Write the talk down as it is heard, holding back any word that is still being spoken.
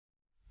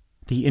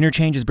The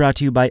Interchange is brought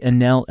to you by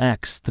Enel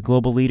X, the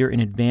global leader in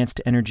advanced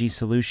energy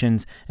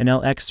solutions.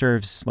 Enel X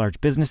serves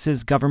large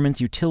businesses, governments,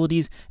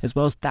 utilities, as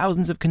well as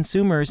thousands of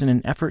consumers in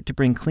an effort to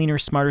bring cleaner,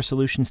 smarter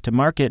solutions to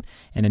market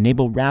and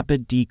enable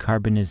rapid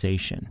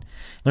decarbonization.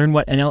 Learn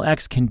what Enel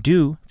X can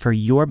do for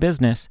your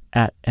business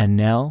at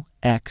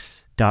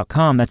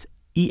enelx.com. That's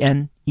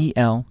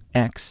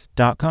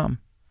ENELX.com.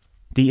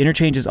 The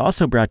Interchange is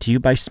also brought to you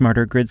by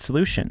Smarter Grid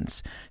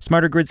Solutions.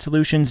 Smarter Grid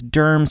Solutions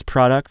DERMS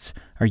products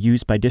are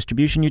used by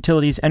distribution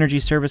utilities, energy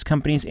service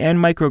companies, and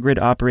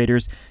microgrid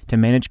operators to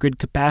manage grid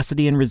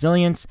capacity and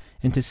resilience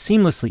and to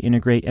seamlessly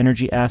integrate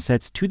energy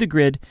assets to the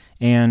grid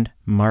and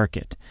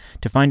market.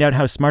 To find out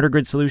how Smarter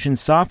Grid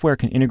Solutions software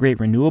can integrate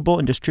renewable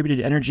and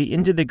distributed energy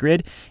into the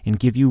grid and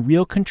give you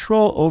real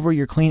control over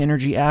your clean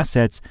energy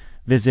assets,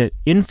 visit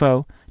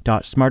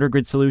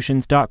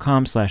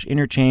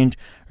info.smartergridsolutions.com/interchange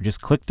or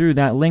just click through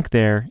that link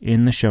there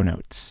in the show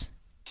notes.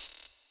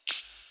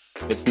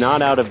 It's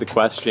not out of the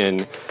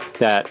question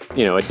that,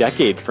 a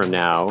decade from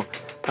now,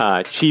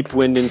 cheap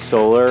wind and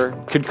solar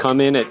could come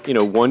in at,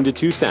 1 to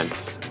 2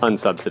 cents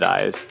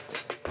unsubsidized.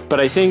 But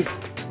I think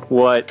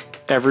what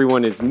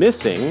everyone is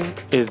missing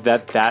is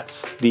that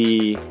that's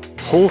the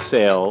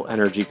wholesale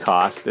energy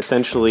cost,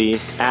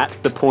 essentially at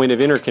the point of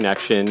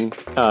interconnection,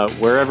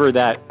 wherever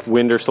that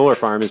wind or solar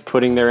farm is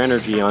putting their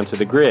energy onto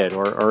the grid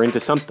or into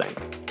something.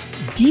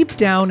 Deep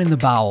down in the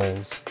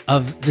bowels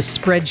of the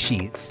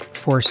spreadsheets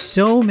for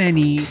so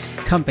many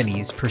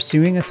companies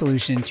pursuing a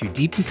solution to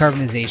deep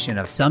decarbonization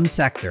of some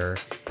sector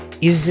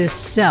is this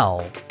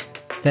cell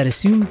that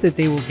assumes that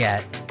they will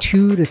get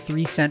 2 to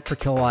 3 cents per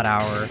kilowatt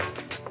hour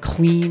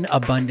clean,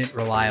 abundant,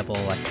 reliable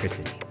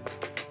electricity.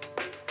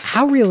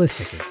 How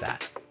realistic is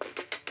that?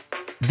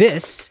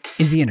 This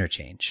is The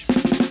Interchange.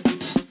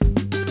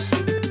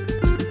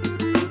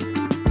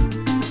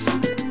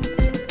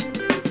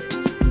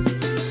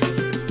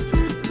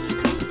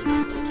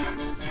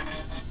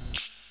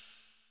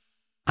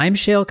 I'm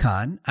Shail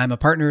Khan. I'm a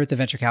partner at the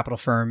venture capital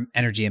firm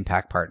Energy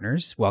Impact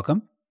Partners.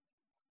 Welcome.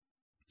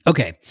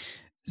 Okay,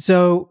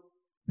 so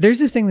there's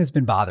this thing that's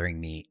been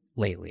bothering me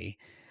lately.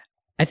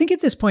 I think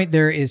at this point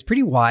there is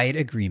pretty wide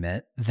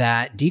agreement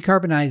that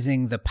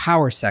decarbonizing the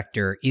power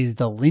sector is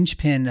the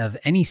linchpin of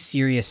any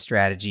serious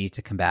strategy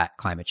to combat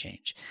climate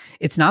change.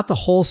 It's not the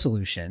whole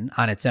solution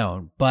on its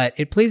own, but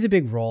it plays a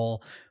big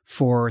role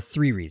for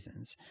 3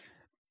 reasons.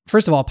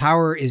 First of all,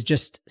 power is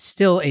just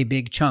still a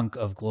big chunk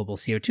of global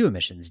CO2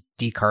 emissions.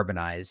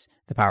 Decarbonize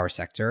the power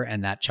sector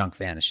and that chunk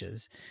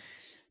vanishes.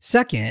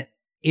 Second,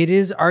 it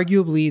is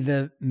arguably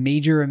the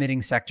major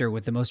emitting sector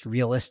with the most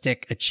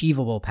realistic,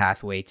 achievable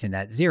pathway to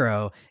net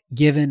zero,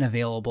 given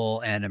available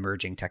and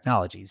emerging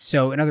technologies.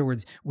 So in other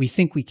words, we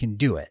think we can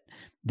do it,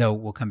 though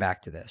we'll come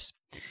back to this.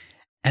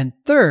 And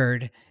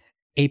third,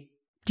 a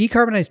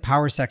decarbonized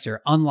power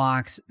sector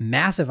unlocks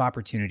massive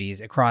opportunities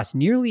across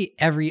nearly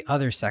every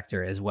other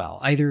sector as well,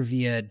 either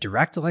via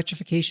direct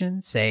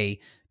electrification, say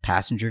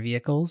passenger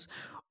vehicles,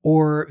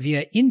 or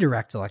via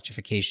indirect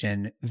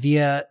electrification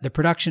via the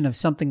production of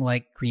something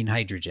like green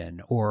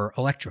hydrogen or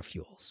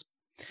electrofuels.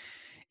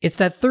 It's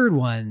that third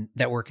one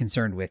that we're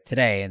concerned with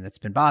today and that's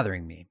been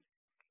bothering me.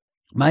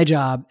 My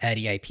job at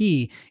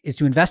EIP is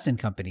to invest in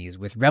companies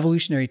with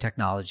revolutionary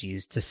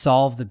technologies to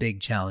solve the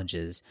big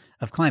challenges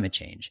of climate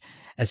change.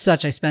 As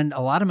such, I spend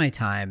a lot of my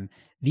time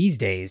these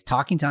days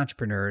talking to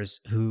entrepreneurs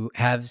who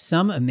have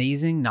some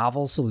amazing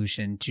novel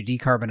solution to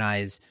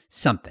decarbonize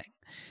something.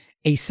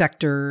 A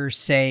sector,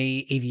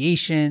 say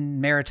aviation,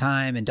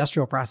 maritime,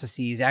 industrial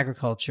processes,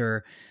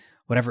 agriculture,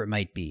 whatever it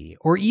might be,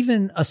 or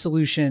even a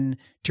solution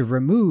to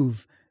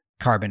remove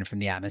carbon from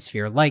the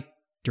atmosphere like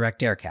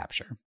direct air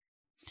capture.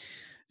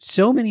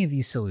 So many of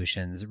these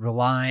solutions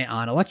rely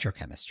on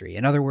electrochemistry.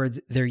 In other words,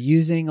 they're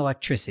using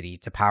electricity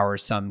to power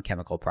some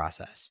chemical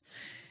process.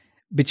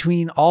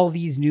 Between all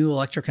these new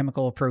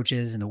electrochemical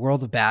approaches in the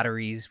world of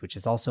batteries, which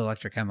is also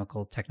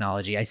electrochemical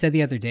technology, I said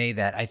the other day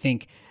that I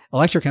think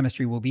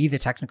electrochemistry will be the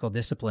technical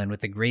discipline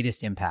with the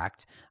greatest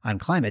impact on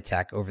climate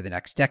tech over the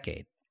next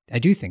decade. I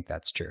do think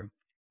that's true.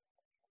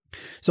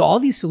 So all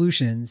these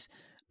solutions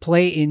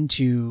play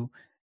into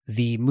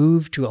the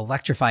move to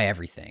electrify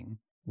everything,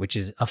 which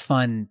is a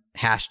fun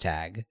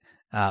hashtag,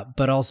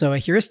 but also a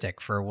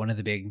heuristic for one of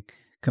the big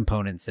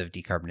components of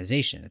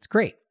decarbonization. It's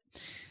great.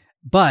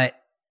 But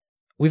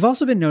we've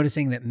also been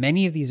noticing that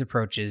many of these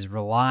approaches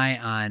rely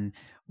on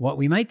what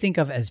we might think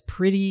of as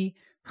pretty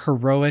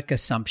heroic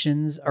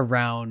assumptions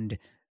around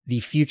the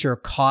future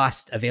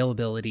cost,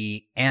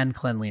 availability, and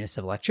cleanliness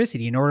of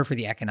electricity in order for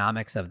the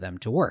economics of them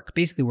to work.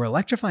 Basically, we're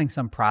electrifying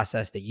some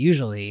process that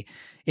usually,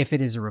 if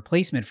it is a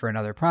replacement for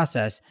another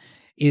process,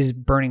 is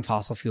burning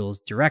fossil fuels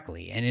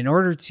directly. And in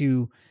order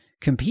to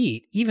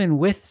compete, even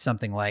with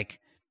something like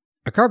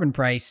a carbon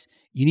price,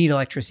 you need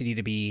electricity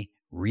to be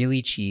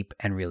really cheap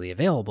and really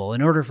available.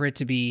 In order for it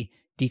to be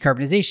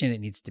decarbonization,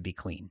 it needs to be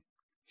clean.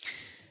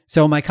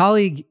 So my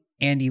colleague,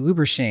 Andy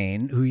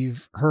Lubershane, who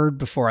you've heard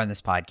before on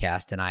this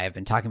podcast, and I have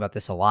been talking about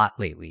this a lot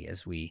lately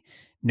as we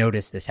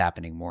notice this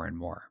happening more and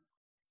more.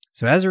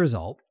 So as a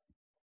result,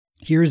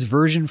 Here's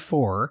version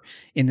 4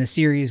 in the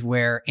series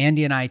where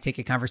Andy and I take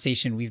a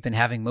conversation we've been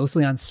having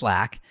mostly on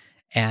Slack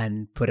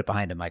and put it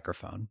behind a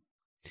microphone.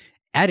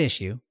 At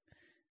issue,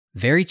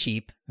 very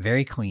cheap,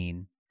 very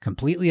clean,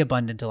 completely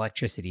abundant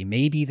electricity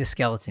may be the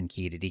skeleton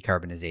key to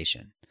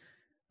decarbonization.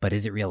 But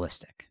is it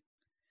realistic?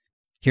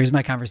 Here's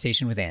my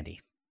conversation with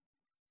Andy.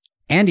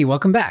 Andy,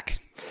 welcome back.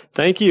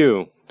 Thank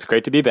you. It's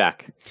great to be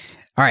back.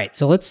 All right,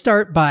 so let's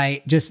start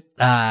by just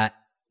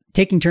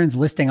taking turns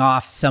listing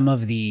off some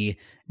of the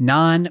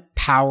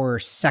non-power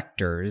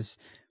sectors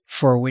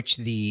for which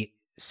the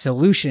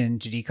solution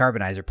to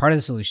decarbonize, or part of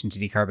the solution to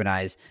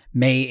decarbonize,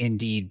 may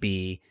indeed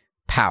be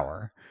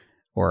power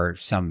or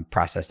some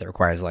process that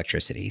requires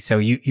electricity. So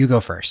you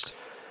go first.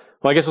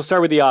 Well, I guess we'll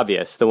start with the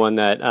obvious, the one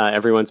that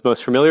everyone's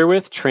most familiar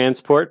with,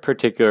 transport,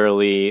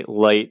 particularly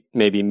light,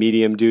 maybe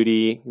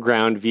medium-duty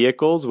ground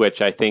vehicles,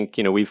 which I think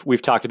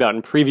we've talked about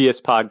in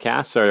previous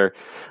podcasts. Are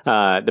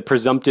the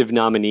presumptive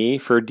nominee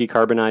for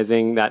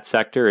decarbonizing that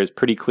sector is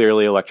pretty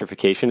clearly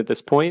electrification at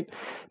this point.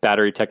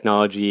 Battery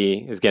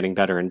technology is getting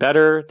better and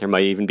better. There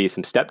might even be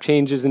some step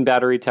changes in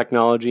battery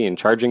technology and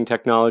charging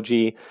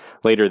technology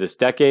later this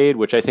decade,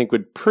 which I think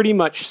would pretty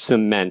much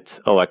cement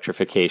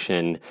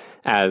electrification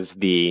as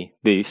the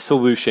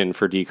solution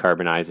for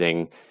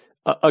decarbonizing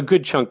a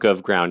good chunk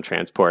of ground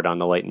transport on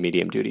the light and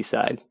medium duty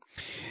side.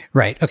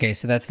 Right. Okay.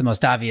 So that's the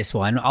most obvious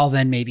one. I'll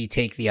then maybe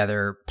take the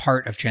other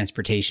part of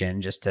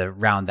transportation just to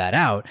round that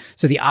out.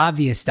 So the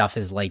obvious stuff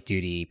is light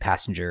duty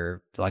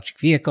passenger electric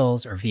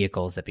vehicles or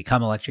vehicles that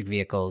become electric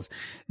vehicles.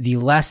 The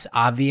less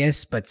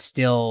obvious, but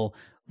still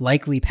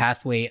likely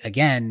pathway,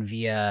 again,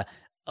 via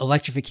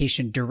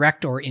electrification,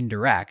 direct or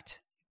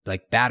indirect,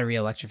 like battery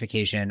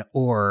electrification,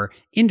 or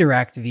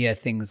indirect via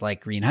things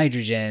like green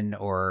hydrogen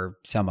or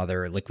some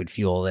other liquid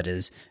fuel that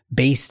is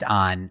based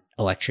on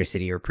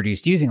electricity or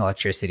produced using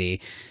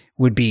electricity,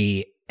 would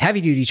be heavy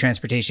duty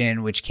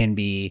transportation, which can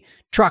be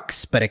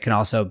trucks, but it can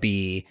also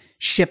be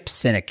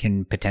ships, and it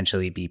can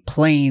potentially be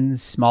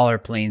planes, smaller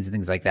planes and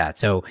things like that.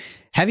 So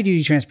heavy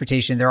duty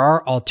transportation, there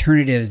are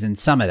alternatives in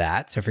some of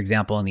that. So for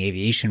example, in the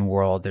aviation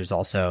world, there's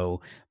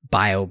also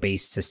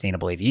bio-based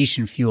sustainable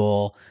aviation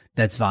fuel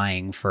that's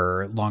vying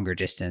for longer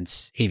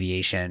distance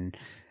aviation.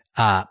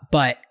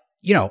 But,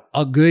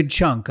 a good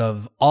chunk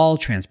of all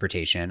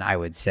transportation, I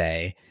would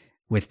say,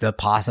 with the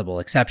possible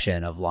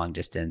exception of long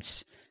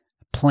distance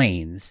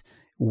planes,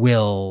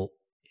 will,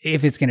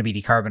 if it's going to be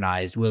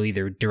decarbonized, will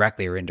either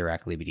directly or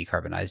indirectly be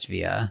decarbonized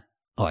via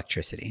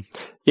electricity.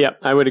 Yeah,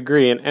 I would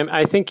agree. And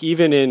I think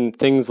even in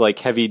things like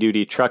heavy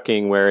duty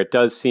trucking, where it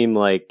does seem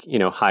like,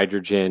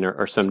 hydrogen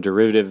or some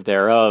derivative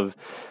thereof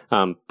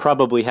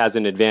probably has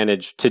an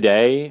advantage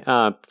today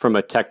from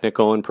a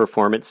technical and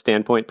performance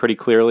standpoint pretty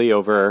clearly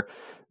over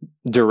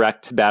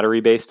direct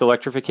battery-based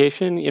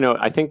electrification.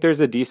 I think there's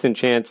a decent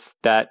chance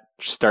that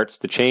starts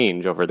to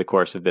change over the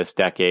course of this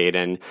decade.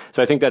 And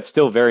so I think that's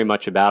still very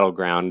much a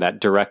battleground that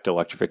direct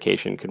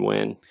electrification could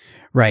win.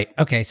 Right.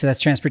 Okay. So that's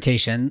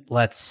transportation.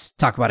 Let's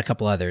talk about a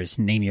couple others.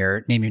 Name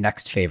your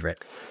next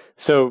favorite.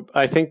 So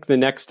I think the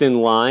next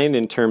in line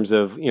in terms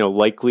of,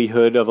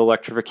 likelihood of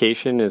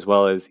electrification as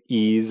well as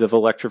ease of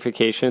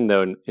electrification,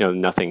 though,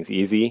 nothing's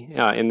easy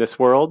in this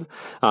world,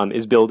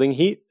 is building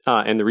heat.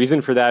 And the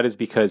reason for that is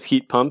because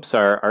heat pumps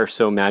are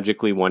so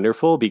magically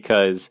wonderful,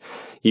 because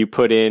you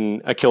put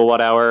in a kilowatt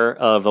hour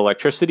of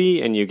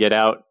electricity and you get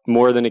out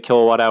more than a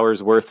kilowatt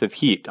hour's worth of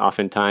heat,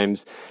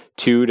 oftentimes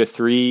 2 to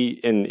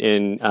 3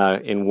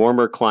 in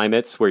warmer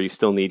climates where you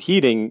still need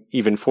heating,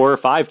 even 4 or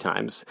 5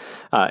 times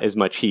as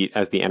much heat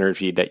as the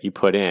energy that you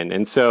put in.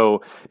 And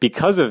so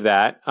because of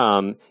that,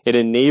 it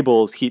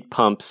enables heat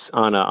pumps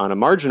on a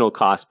marginal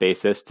cost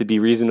basis to be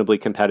reasonably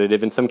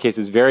competitive, in some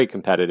cases very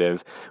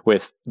competitive,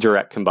 with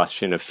direct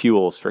combustion of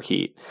fuels for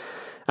heat.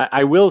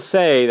 I will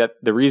say that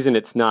the reason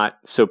it's not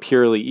so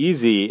purely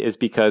easy is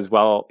because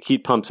while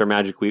heat pumps are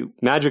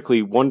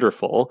magically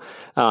wonderful,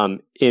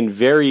 in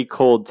very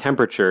cold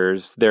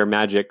temperatures, their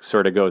magic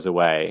sort of goes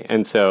away.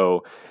 And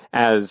so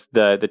as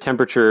the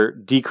temperature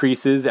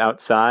decreases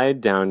outside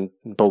down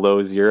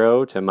below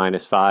 0 to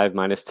 -5,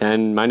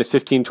 -10,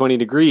 -15, 20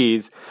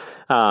 degrees,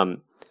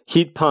 some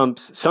heat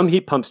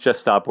pumps just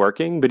stop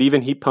working, but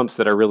even heat pumps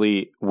that are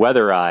really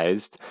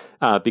weatherized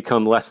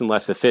become less and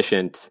less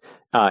efficient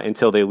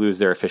until they lose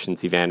their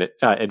efficiency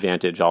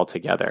advantage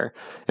altogether.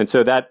 And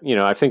so that,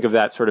 I think of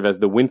that sort of as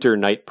the winter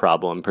night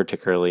problem,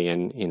 particularly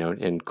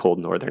in cold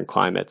northern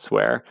climates,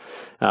 where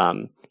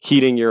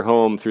heating your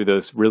home through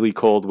those really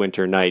cold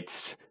winter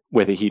nights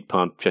with a heat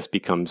pump just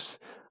becomes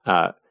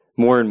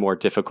more and more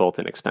difficult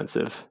and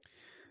expensive.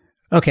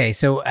 Okay,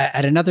 so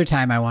at another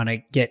time, I want to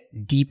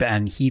get deep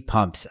on heat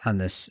pumps on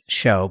this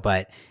show,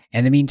 but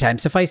in the meantime,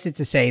 suffice it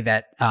to say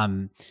that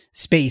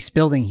space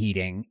building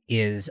heating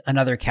is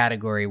another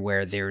category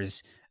where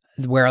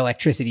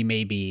electricity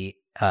may be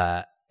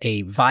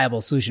a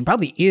viable solution,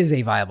 probably is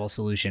a viable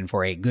solution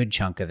for a good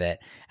chunk of it.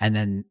 And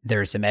then there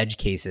are some edge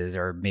cases,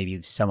 or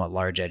maybe somewhat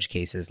large edge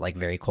cases, like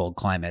very cold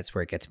climates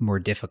where it gets more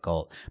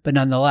difficult. But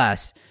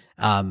nonetheless,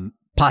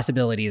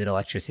 possibility that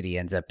electricity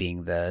ends up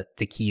being the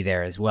key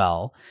there as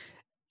well.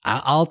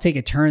 I'll take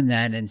a turn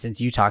then. And since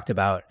you talked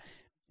about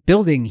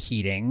building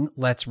heating,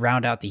 let's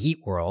round out the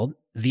heat world.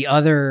 The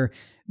other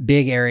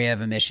big area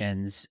of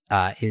emissions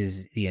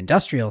is the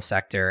industrial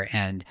sector.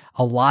 And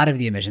a lot of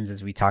the emissions,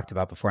 as we talked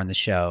about before on the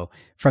show,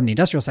 from the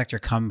industrial sector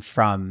come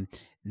from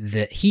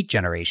the heat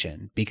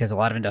generation, because a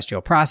lot of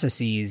industrial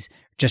processes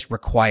just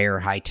require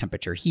high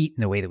temperature heat.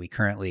 And the way that we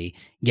currently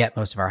get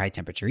most of our high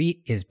temperature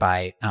heat is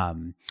by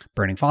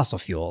burning fossil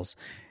fuels.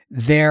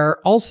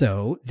 There's,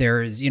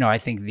 I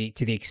think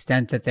to the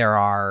extent that there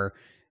are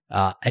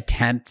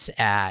attempts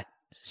at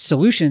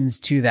solutions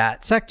to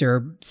that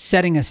sector,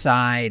 setting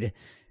aside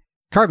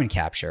carbon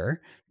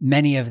capture,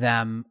 many of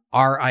them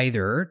are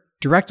either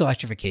direct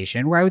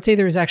electrification, where I would say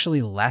there is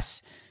actually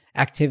less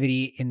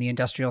activity in the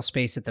industrial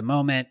space at the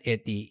moment.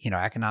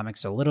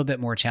 Economics are a little bit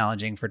more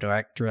challenging for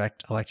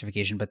direct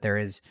electrification, but there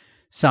is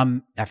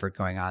some effort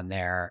going on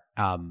there.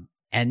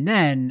 And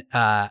then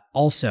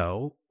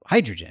also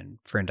hydrogen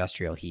for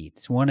industrial heat.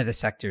 It's one of the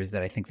sectors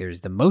that I think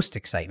there's the most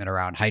excitement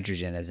around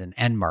hydrogen as an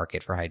end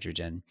market for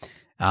hydrogen.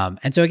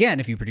 And so again,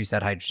 if you produce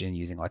that hydrogen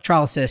using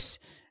electrolysis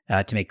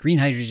to make green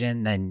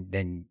hydrogen,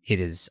 then it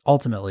is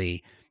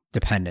ultimately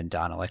dependent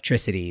on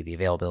electricity, the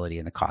availability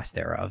and the cost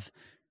thereof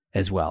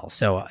as well.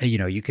 So,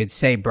 you could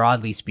say,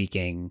 broadly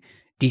speaking,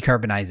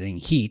 decarbonizing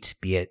heat,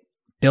 be it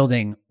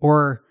building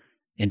or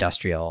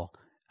industrial,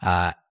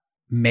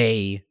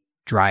 may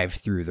drive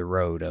through the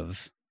road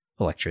of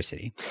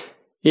electricity.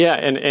 Yeah.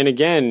 And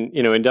again,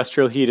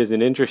 industrial heat is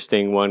an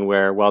interesting one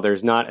where while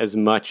there's not as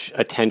much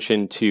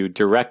attention to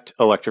direct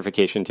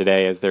electrification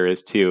today as there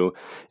is to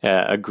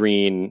a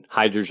green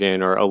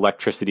hydrogen or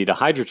electricity to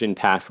hydrogen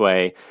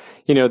pathway,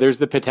 there's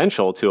the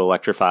potential to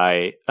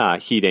electrify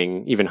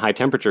heating, even high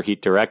temperature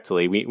heat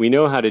directly. We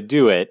know how to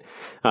do it.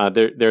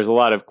 There's a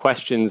lot of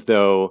questions,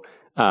 though,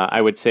 I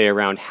would say,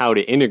 around how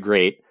to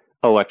integrate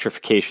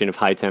electrification of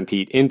high temp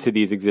heat into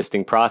these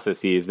existing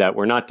processes that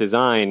were not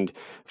designed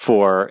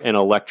for an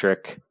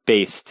electric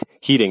based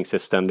heating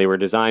system. They were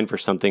designed for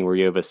something where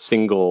you have a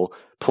single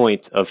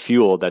point of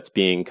fuel that's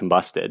being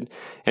combusted.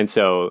 And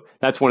so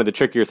that's one of the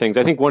trickier things.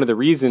 I think one of the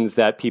reasons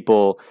that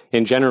people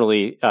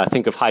generally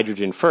think of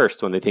hydrogen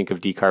first when they think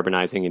of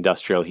decarbonizing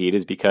industrial heat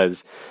is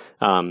because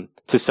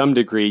to some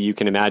degree you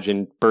can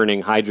imagine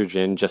burning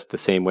hydrogen just the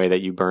same way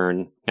that you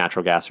burn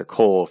natural gas or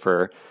coal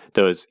for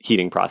those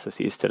heating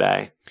processes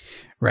today.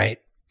 Right.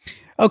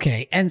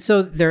 Okay. And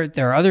so there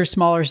are other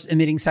smaller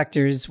emitting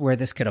sectors where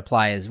this could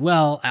apply as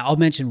well. I'll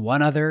mention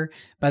one other,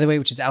 by the way,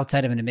 which is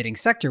outside of an emitting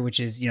sector, which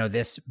is,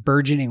 this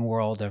burgeoning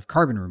world of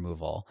carbon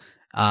removal,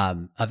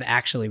 of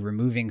actually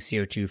removing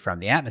CO2 from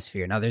the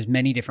atmosphere. Now, there's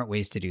many different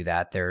ways to do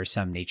that. There are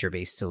some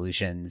nature-based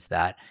solutions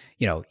that,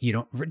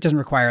 it doesn't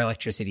require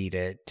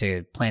electricity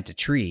to plant a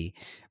tree.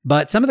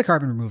 But some of the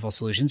carbon removal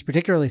solutions,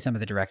 particularly some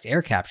of the direct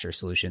air capture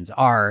solutions,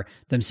 are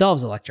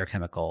themselves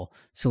electrochemical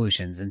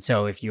solutions. And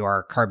so if you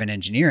are carbon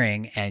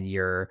engineering and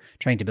you're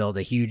trying to build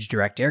a huge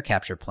direct air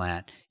capture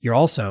plant, you're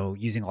also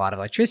using a lot of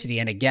electricity.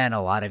 And again,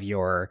 a lot of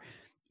your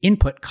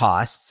input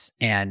costs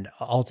and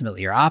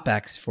ultimately your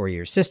OpEx for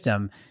your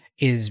system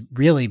is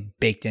really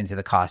baked into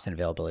the cost and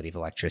availability of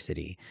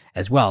electricity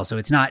as well. So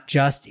it's not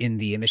just in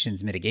the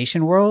emissions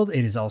mitigation world,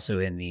 it is also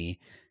in the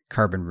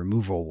carbon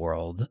removal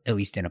world, at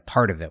least in a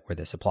part of it where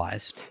this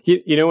applies.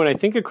 When I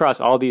think across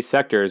all these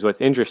sectors,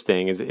 what's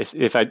interesting is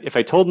if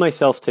I told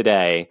myself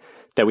today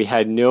that we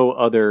had no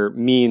other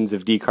means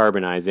of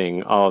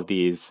decarbonizing all of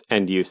these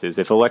end uses,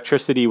 if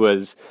electricity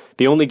was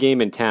the only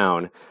game in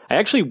town, I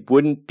actually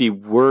wouldn't be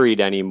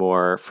worried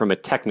anymore from a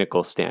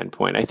technical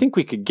standpoint. I think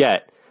we could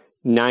get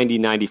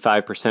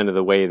 95% of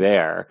the way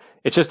there.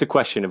 It's just a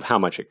question of how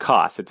much it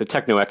costs. It's a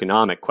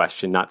techno-economic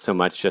question, not so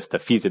much just a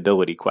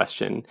feasibility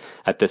question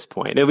at this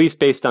point, at least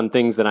based on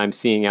things that I'm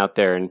seeing out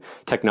there in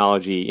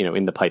technology,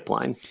 in the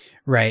pipeline.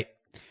 Right.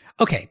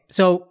 Okay.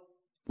 So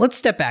let's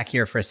step back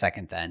here for a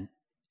second then.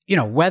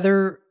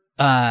 Whether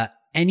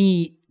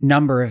any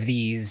number of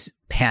these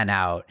pan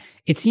out,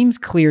 it seems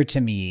clear to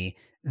me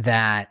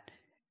that,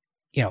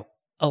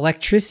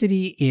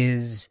 electricity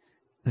is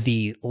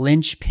the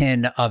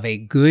linchpin of a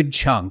good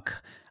chunk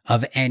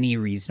of any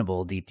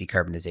reasonable deep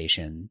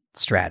decarbonization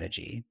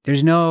strategy.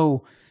 There's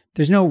no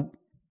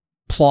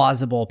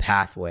plausible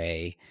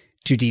pathway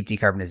to deep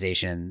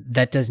decarbonization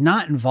that does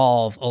not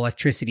involve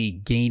electricity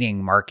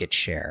gaining market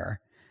share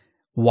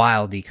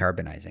while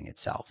decarbonizing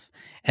itself.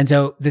 And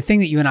so the thing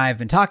that you and I have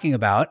been talking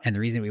about, and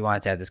the reason we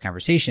wanted to have this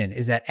conversation,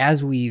 is that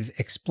as we've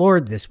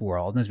explored this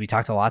world, and as we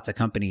talked to lots of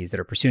companies that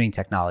are pursuing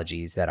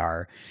technologies that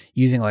are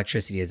using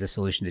electricity as a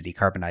solution to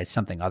decarbonize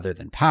something other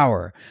than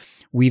power,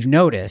 we've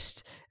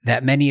noticed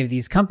that many of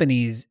these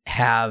companies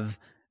have,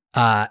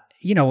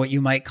 what you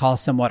might call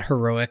somewhat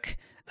heroic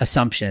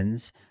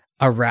assumptions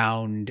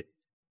around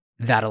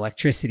that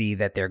electricity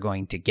that they're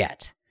going to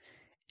get.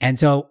 And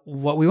so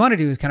what we want to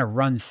do is kind of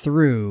run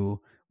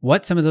through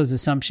what some of those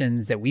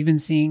assumptions that we've been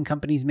seeing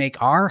companies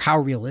make are, how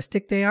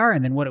realistic they are,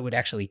 and then what it would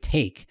actually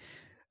take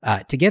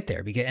to get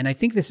there. And I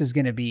think this is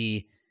going to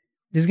be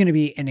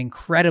an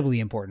incredibly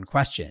important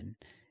question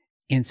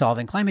in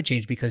solving climate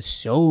change, because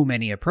so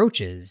many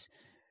approaches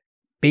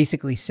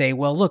basically say,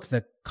 well, look,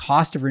 the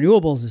cost of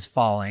renewables is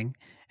falling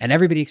and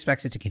everybody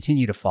expects it to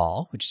continue to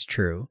fall, which is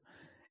true.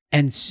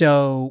 And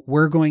so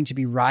we're going to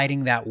be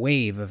riding that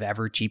wave of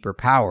ever cheaper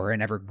power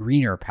and ever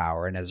greener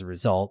power. And as a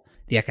result,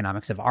 the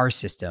economics of our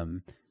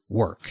system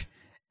work.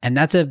 And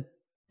that's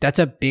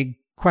a big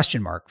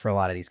question mark for a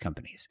lot of these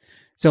companies.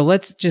 So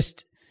let's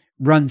just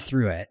run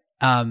through it.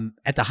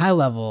 At the high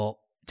level,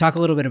 talk a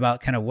little bit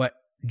about kind of what,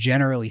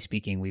 generally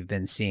speaking, we've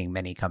been seeing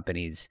many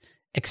companies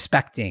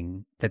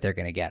expecting that they're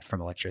going to get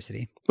from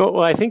electricity.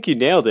 Well, I think you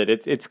nailed it.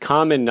 It's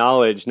common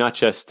knowledge, not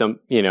just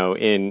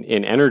in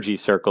energy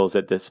circles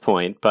at this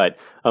point, but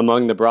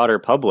among the broader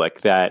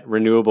public, that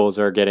renewables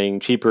are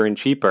getting cheaper and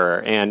cheaper.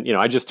 And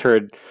I just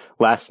heard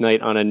last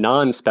night on a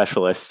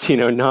non-specialist,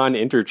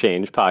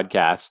 non-interchange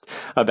podcast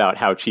about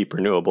how cheap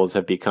renewables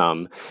have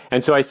become.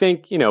 And so I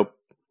think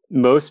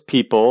most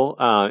people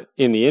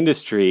in the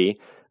industry,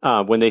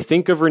 when they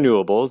think of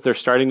renewables, they're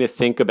starting to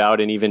think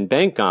about and even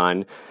bank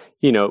on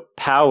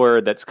power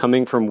that's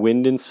coming from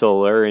wind and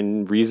solar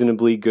in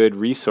reasonably good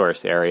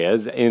resource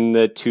areas in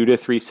the 2 to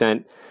 3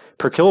 cent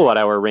per kilowatt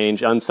hour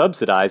range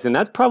unsubsidized. And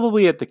that's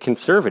probably at the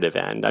conservative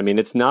end. I mean,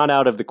 it's not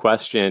out of the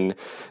question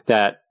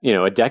that,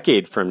 a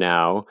decade from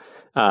now,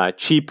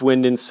 cheap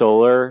wind and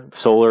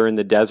solar in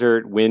the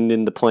desert, wind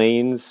in the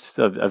plains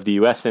of the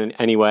US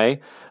anyway,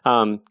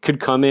 could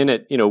come in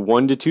at,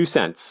 1 to 2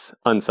 cents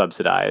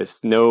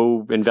unsubsidized,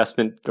 no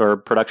investment or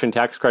production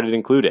tax credit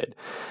included.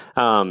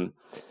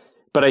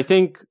 But I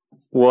think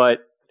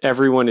what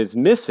everyone is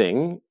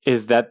missing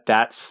is that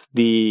that's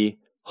the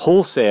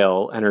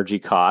wholesale energy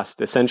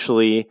cost,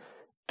 essentially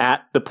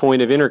at the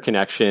point of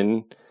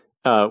interconnection,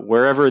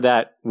 wherever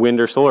that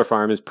wind or solar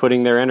farm is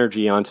putting their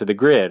energy onto the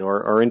grid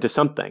or into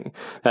something.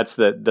 That's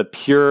the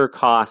pure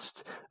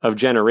cost of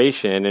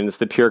generation, and it's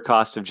the pure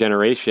cost of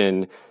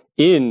generation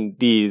in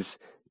these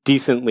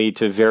decently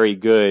to very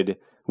good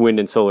wind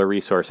and solar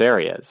resource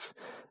areas.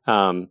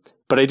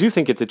 But I do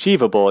think it's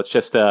achievable. It's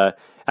just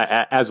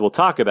as we'll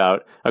talk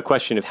about, a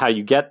question of how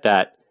you get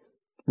that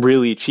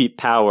really cheap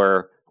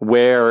power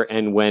where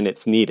and when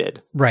it's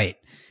needed. Right.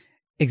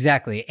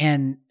 Exactly.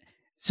 And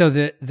so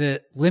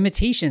the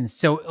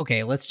limitations,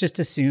 okay, let's just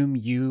assume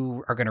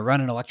you are going to run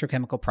an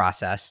electrochemical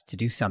process to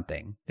do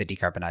something that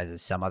decarbonizes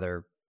some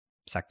other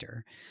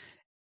sector.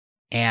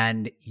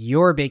 And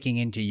you're baking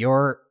into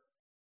your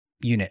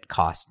unit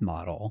cost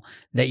model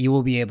that you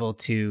will be able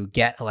to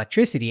get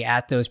electricity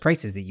at those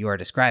prices that you are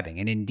describing.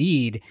 And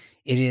indeed,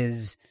 it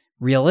is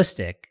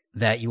realistic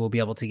that you will be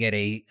able to get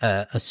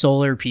a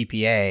solar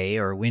PPA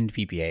or wind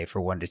PPA for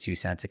 1 to 2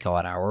 cents a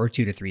kilowatt hour or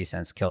 2 to 3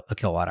 cents a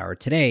kilowatt hour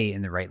today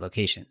in the right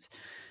locations.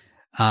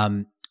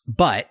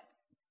 But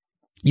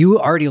you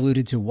already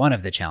alluded to one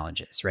of the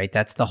challenges, right?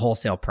 That's the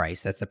wholesale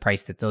price. That's the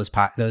price that those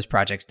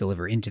projects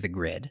deliver into the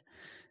grid.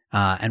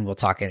 And we'll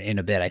talk in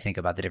a bit, I think,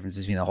 about the difference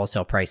between the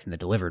wholesale price and the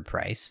delivered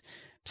price.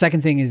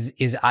 Second thing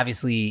is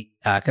obviously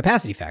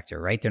capacity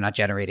factor, right? They're not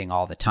generating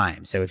all the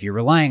time. So if you're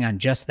relying on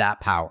just that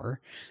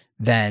power,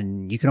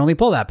 then you can only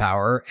pull that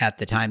power at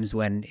the times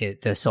when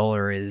the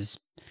solar is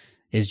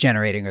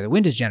generating or the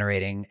wind is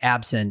generating,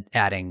 absent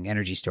adding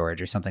energy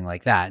storage or something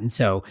like that. And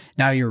so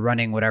now you're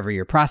running whatever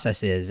your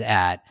process is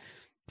at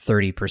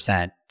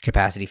 30%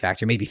 capacity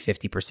factor, maybe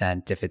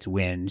 50% if it's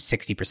wind,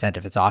 60%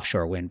 if it's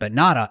offshore wind, but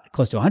not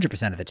close to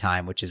 100% of the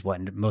time, which is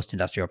what most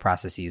industrial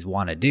processes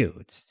want to do.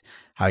 It's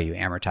how you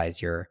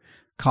amortize your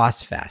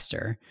costs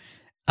faster.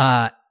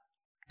 And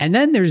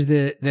then there's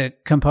the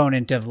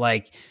component of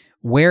like,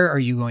 where are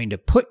you going to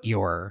put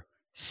your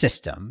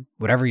system,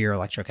 whatever your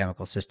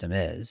electrochemical system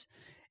is?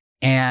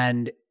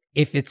 And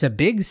if it's a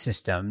big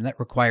system that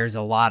requires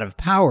a lot of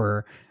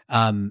power,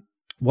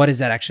 what does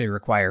that actually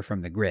require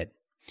from the grid?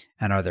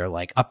 And are there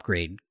like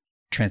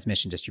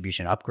transmission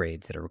distribution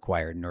upgrades that are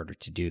required in order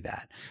to do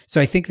that?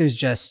 So I think there's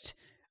just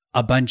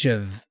a bunch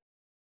of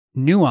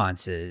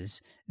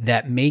nuances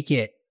that make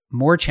it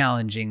more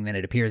challenging than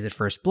it appears at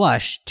first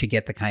blush to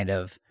get the kind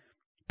of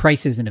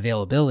prices and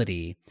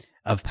availability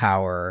of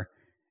power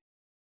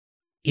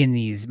in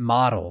these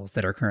models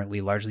that are currently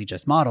largely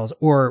just models,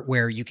 or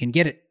where you can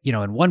get it,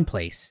 in one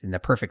place in the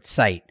perfect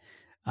site.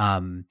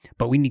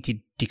 But we need to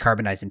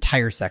decarbonize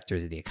entire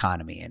sectors of the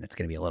economy, and it's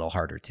going to be a little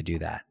harder to do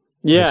that.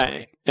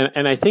 Yeah,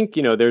 and I think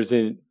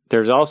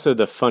there's also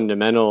the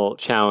fundamental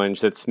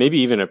challenge that's maybe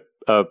even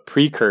a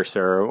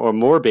precursor or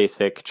more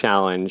basic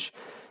challenge,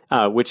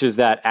 which is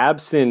that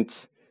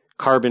absent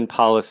carbon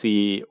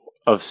policy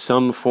of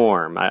some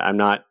form, I'm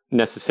not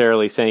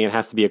necessarily saying it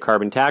has to be a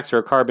carbon tax or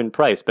a carbon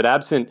price, but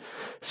absent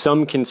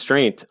some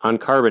constraint on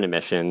carbon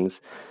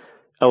emissions,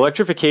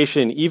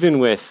 electrification, even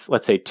with,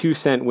 let's say, 2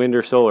 cent wind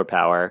or solar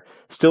power,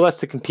 still has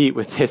to compete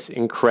with this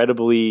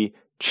incredibly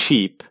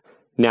cheap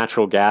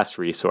natural gas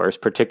resource,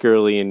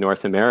 particularly in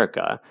North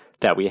America,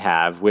 that we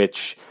have,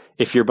 which,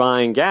 if you're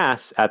buying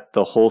gas at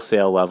the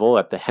wholesale level,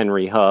 at the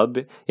Henry Hub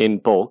in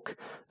bulk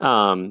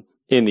in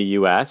the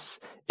US,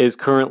 is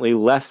currently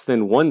less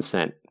than 1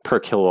 cent per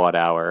kilowatt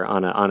hour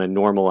on a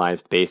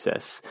normalized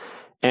basis.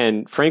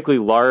 And frankly,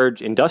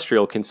 large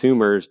industrial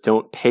consumers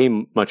don't pay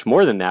much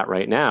more than that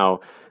right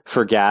now,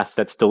 for gas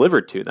that's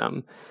delivered to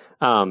them.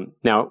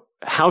 Now,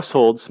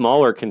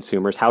 smaller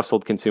consumers,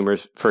 household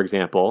consumers, for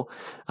example,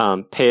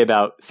 pay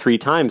about 3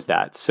 times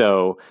that.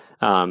 So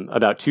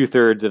about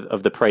 2/3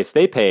 of the price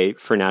they pay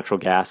for natural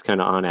gas,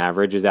 kind of on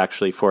average, is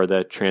actually for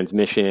the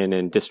transmission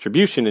and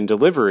distribution and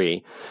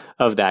delivery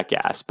of that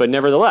gas. But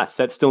nevertheless,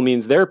 that still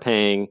means they're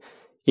paying,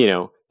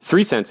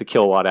 3 cents a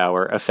kilowatt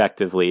hour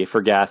effectively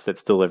for gas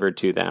that's delivered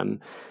to them.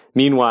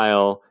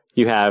 Meanwhile,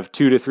 you have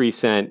 2 to 3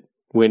 cent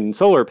wind and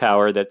solar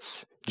power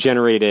that's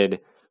generated,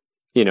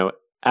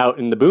 out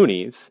in the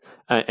boonies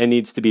and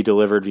needs to be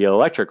delivered via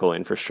electrical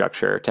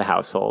infrastructure to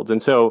households.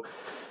 And so,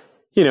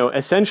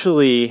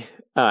 essentially,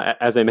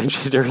 as I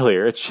mentioned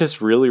earlier, it's just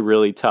really,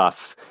 really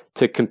tough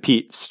to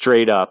compete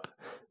straight up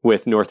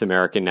with North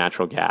American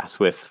natural gas,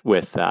 with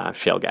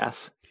shale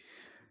gas.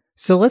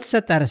 So let's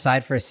set that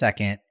aside for a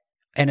second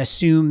and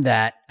assume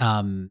that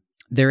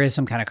there is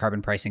some kind of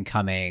carbon pricing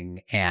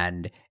coming.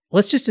 And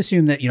let's just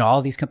assume that,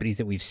 all these companies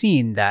that we've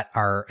seen that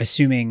are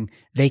assuming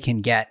they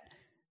can get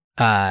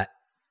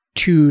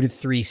 2 to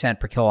 3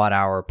 cent per kilowatt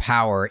hour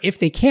power. If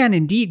they can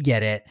indeed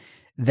get it,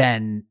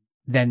 then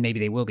maybe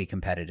they will be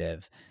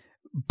competitive.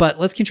 But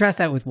let's contrast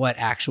that with what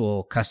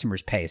actual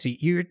customers pay. So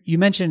you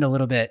mentioned a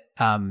little bit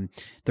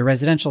the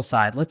residential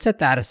side. Let's set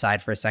that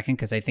aside for a second,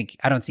 because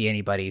I don't see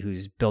anybody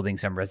who's building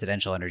some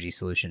residential energy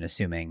solution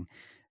assuming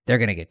they're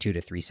going to get 2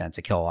 to 3 cents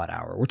a kilowatt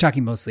hour. We're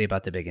talking mostly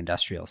about the big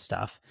industrial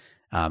stuff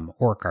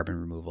or carbon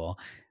removal.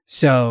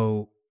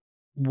 So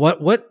what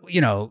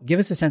give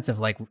us a sense of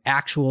like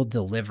actual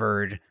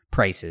delivered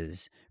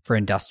prices for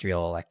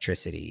industrial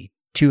electricity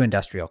to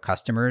industrial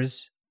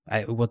customers.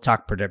 We'll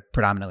talk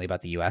predominantly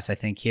about the US, I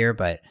think, here,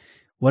 but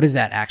what does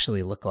that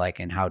actually look like,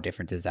 and how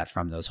different is that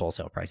from those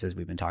wholesale prices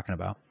we've been talking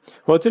about?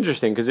 Well, it's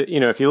interesting because,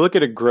 if you look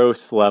at a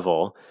gross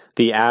level,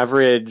 the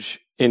average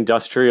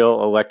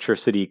industrial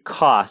electricity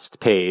cost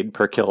paid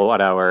per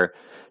kilowatt hour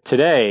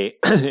today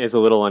is a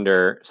little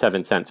under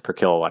 7 cents per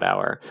kilowatt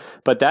hour.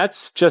 But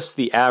that's just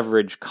the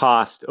average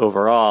cost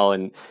overall.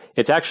 And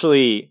it's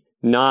actually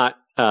not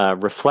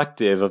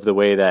reflective of the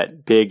way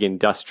that big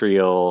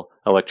industrial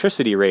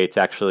electricity rates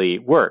actually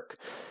work.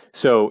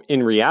 So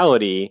in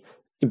reality,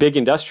 big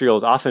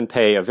industrials often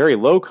pay a very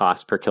low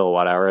cost per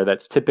kilowatt hour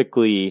that's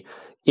typically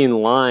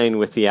in line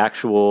with the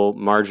actual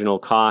marginal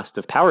cost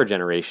of power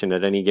generation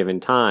at any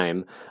given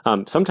time,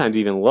 sometimes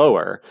even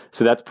lower.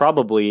 So that's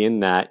probably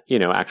in that,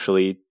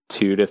 actually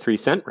 2 to 3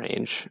 cent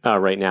range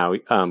right now,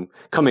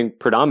 coming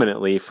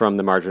predominantly from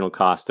the marginal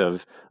cost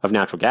of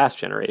natural gas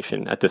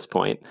generation at this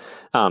point,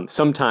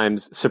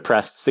 sometimes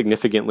suppressed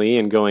significantly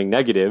and going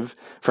negative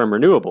from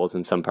renewables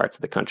in some parts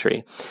of the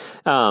country.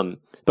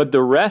 But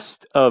the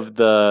rest of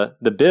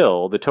the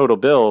bill, the total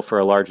bill for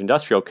a large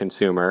industrial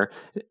consumer,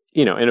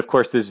 and of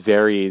course this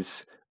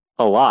varies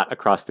a lot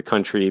across the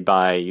country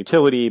by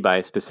utility, by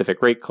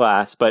specific rate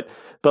class, but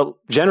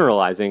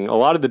generalizing, a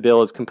lot of the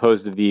bill is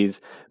composed of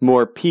these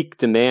more peak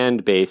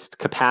demand-based,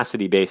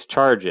 capacity-based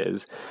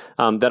charges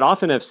that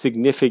often have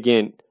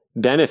significant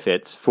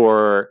benefits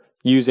for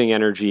using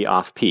energy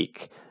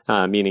off-peak,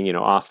 meaning,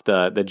 off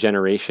the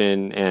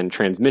generation and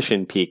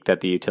transmission peak that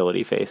the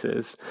utility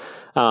faces.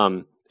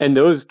 And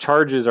those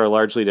charges are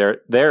largely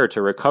there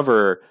to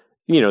recover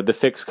the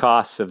fixed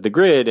costs of the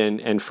grid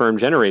and firm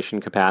generation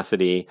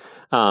capacity,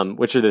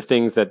 which are the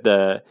things that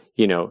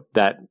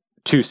that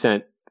 2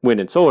 cent wind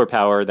and solar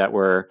power that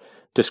we're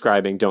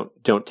describing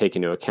don't take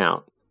into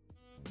account.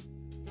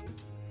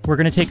 We're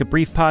going to take a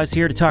brief pause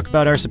here to talk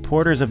about our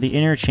supporters of the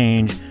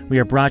Interchange. We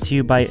are brought to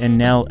you by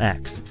Enel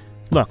X.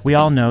 Look, we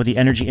all know the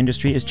energy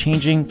industry is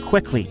changing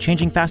quickly,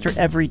 changing faster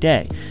every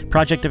day.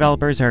 Project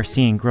developers are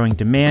seeing growing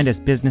demand as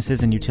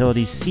businesses and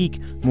utilities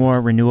seek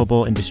more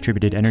renewable and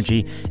distributed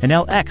energy.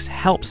 Enel X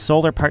helps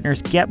solar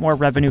partners get more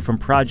revenue from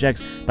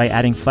projects by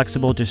adding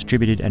flexible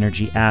distributed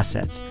energy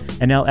assets.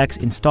 Enel X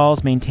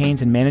installs,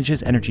 maintains, and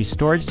manages energy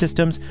storage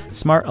systems,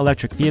 smart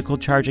electric vehicle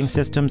charging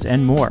systems,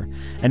 and more.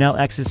 Enel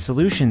X's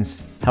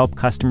solutions help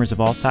customers of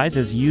all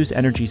sizes use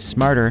energy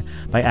smarter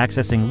by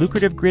accessing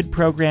lucrative grid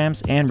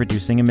programs and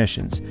reducing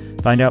emissions.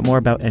 Find out more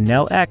about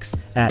Enel X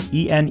at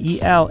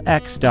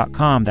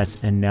enelx.com. That's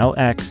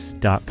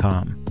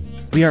enelx.com.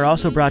 We are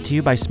also brought to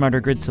you by Smarter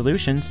Grid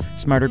Solutions.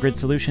 Smarter Grid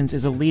Solutions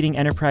is a leading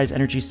enterprise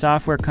energy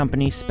software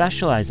company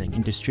specializing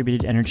in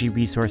distributed energy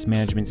resource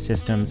management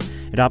systems.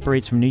 It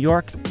operates from New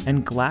York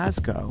and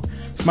Glasgow.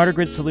 Smarter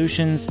Grid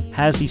Solutions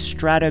has the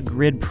Strata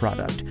Grid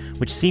product,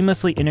 which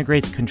seamlessly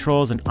integrates,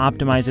 controls, and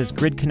optimizes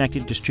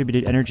grid-connected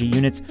distributed energy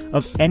units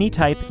of any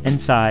type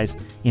and size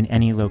in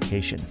any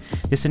location.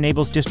 This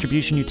enables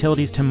distribution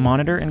utilities to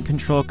monitor and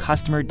control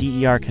customer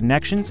DER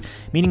connections,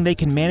 meaning they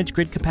can manage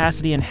grid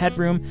capacity and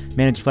headroom,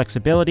 manage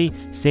flexibility,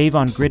 save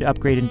on grid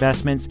upgrade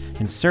investments,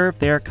 and serve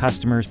their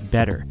customers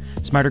better.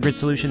 Smarter Grid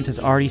Solutions has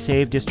already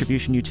saved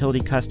distribution utility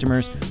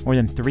customers more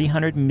than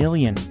 $300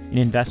 million in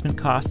investment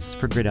costs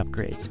for grid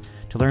upgrades.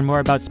 To learn more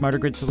about Smarter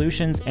Grid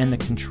Solutions and the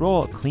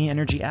control of clean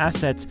energy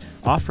assets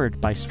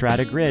offered by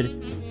Strata Grid,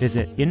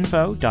 visit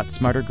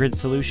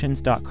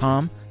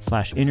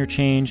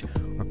info.smartergridsolutions.com/interchange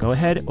or go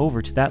ahead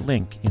over to that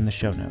link in the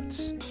show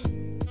notes.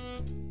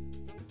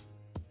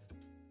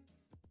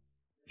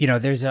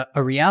 there's a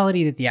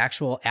reality that the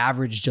actual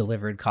average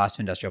delivered cost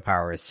of industrial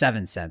power is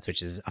 7 cents,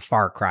 which is a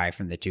far cry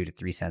from the 2 to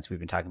 3 cents we've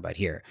been talking about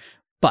here.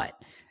 But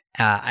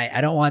I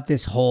don't want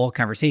this whole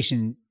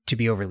conversation to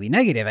be overly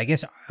negative. I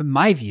guess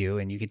my view,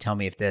 and you could tell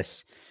me if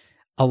this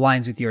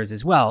aligns with yours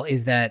as well,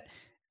 is that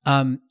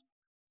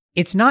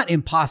it's not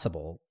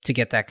impossible to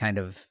get that kind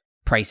of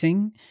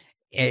pricing.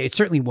 It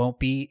certainly won't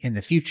be in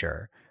the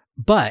future,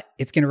 but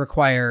it's going to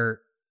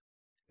require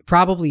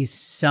probably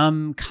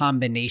some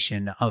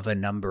combination of a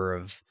number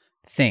of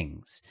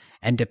things.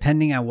 And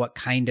depending on what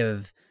kind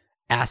of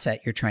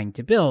asset you're trying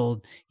to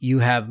build, you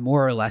have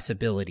more or less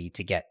ability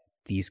to get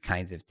these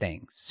kinds of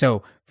things.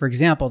 So, for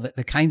example,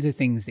 the kinds of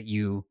things that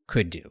you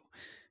could do,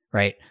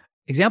 right?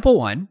 Example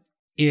one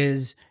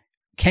is,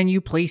 can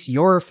you place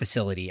your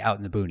facility out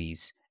in the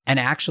boonies and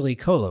actually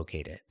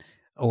co-locate it,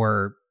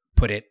 or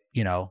put it,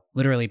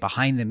 literally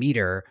behind the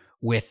meter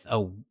with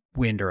a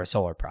wind or a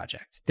solar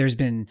project? There's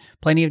been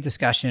plenty of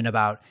discussion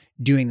about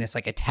doing this,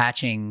 like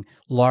attaching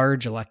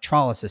large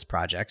electrolysis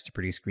projects to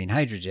produce green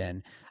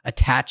hydrogen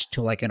attached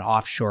to like an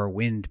offshore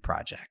wind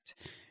project,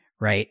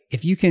 right?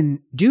 If you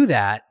can do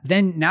that,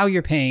 then now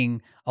you're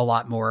paying a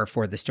lot more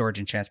for the storage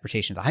and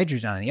transportation of the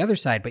hydrogen on the other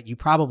side, but you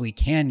probably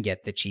can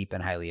get the cheap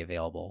and highly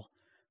available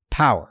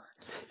power.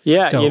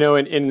 Yeah, so,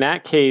 in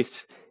that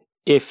case,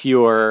 if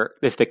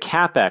the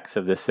capex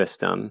of the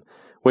system,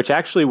 which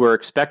actually we're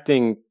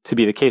expecting to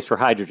be the case for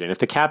hydrogen, if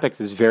the capex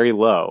is very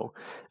low,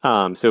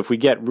 so if we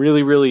get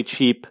really, really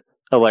cheap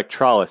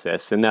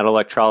electrolysis, and that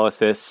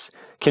electrolysis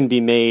can be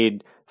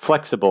made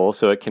flexible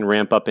so it can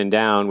ramp up and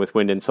down with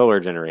wind and solar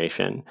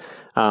generation,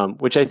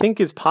 which I think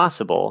is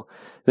possible,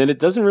 then it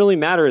doesn't really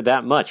matter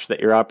that much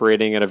that you're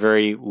operating at a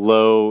very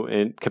low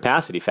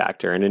capacity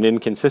factor in an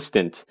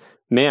inconsistent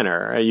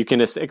manner. You can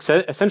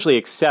essentially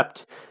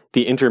accept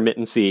the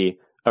intermittency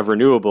of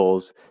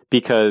renewables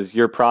because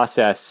your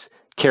process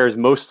cares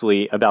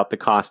mostly about the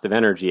cost of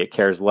energy. It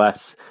cares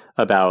less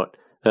about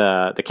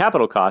the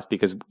capital cost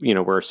because,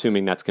 we're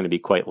assuming that's going to be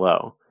quite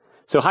low.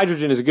 So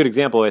hydrogen is a good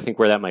example, I think,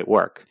 where that might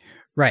work.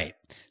 Right.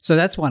 So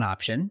that's one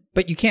option,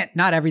 but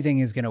not everything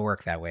is going to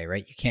work that way,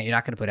 right? You're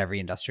not going to put every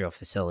industrial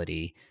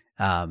facility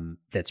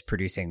that's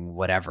producing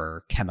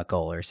whatever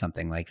chemical or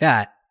something like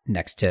that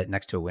next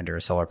to a wind or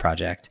a solar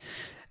project.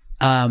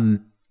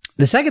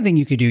 The second thing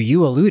you could do,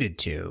 you alluded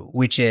to,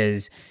 which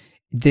is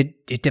the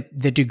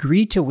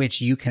degree to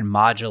which you can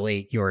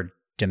modulate your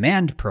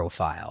demand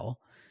profile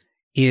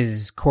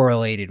is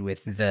correlated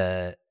with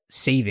the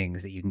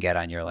savings that you can get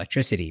on your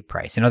electricity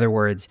price. In other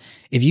words,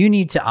 if you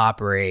need to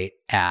operate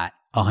at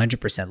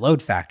 100%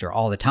 load factor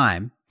all the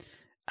time,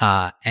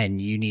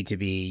 and you need to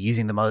be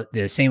using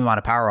the same amount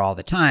of power all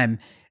the time,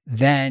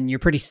 then you're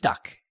pretty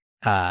stuck,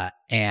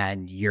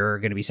 and you're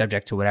going to be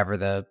subject to whatever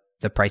the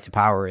price of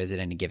power is at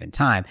any given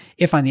time.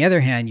 If, on the other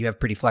hand, you have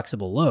pretty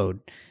flexible load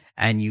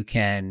and you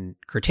can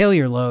curtail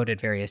your load at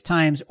various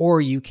times,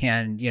 or you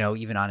can,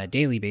 even on a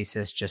daily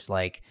basis, just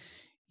like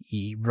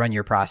you run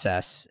your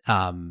process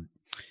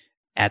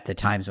at the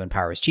times when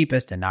power is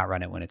cheapest and not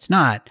run it when it's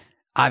not,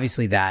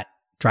 obviously that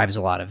drives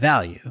a lot of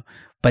value.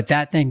 But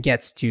that then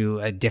gets to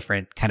a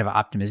different kind of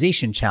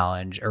optimization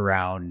challenge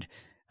around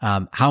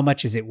how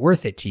much is it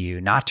worth it to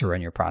you not to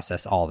run your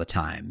process all the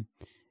time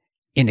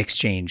in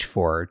exchange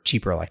for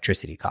cheaper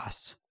electricity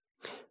costs.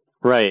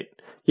 Right.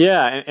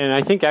 Yeah. And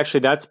I think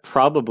actually that's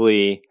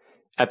probably,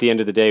 at the end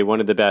of the day,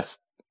 one of the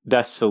best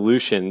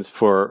solutions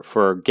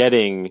for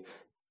getting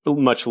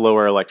much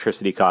lower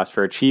electricity costs,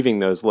 for achieving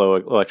those low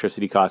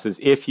electricity costs, is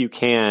if you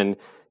can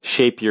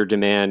shape your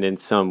demand in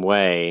some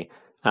way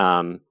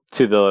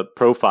to the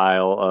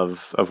profile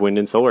of wind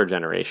and solar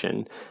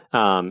generation.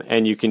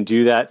 And you can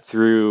do that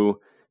through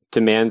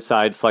demand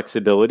side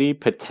flexibility,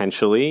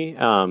 potentially,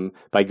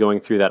 by going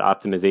through that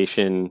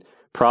optimization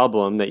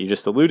problem that you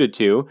just alluded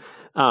to,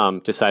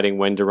 deciding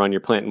when to run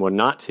your plant and when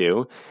not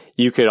to.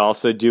 You could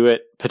also do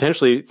it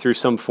potentially through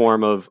some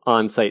form of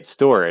on-site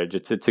storage.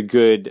 It's a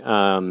good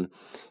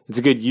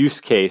use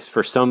case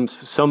for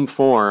some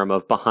form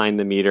of behind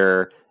the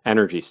meter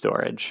energy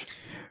storage.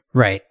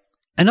 Right.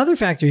 Another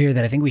factor here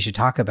that I think we should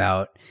talk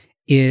about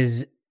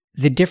is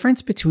the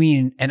difference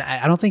between, and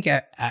I don't think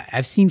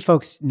I've seen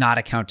folks not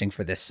accounting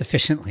for this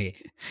sufficiently,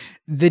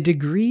 the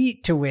degree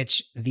to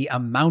which the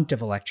amount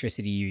of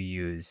electricity you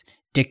use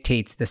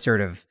dictates the sort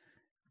of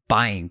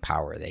buying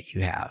power that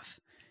you have,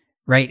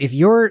 right? If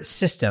your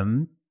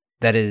system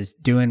that is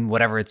doing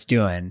whatever it's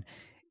doing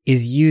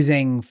is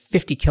using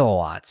 50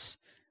 kilowatts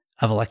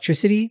of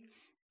electricity,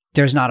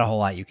 there's not a whole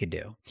lot you could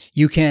do.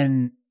 You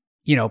can,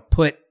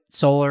 put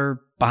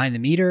solar behind the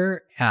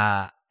meter,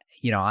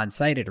 on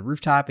site at a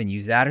rooftop and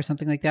use that or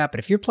something like that. But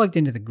if you're plugged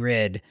into the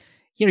grid,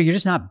 you're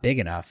just not big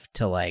enough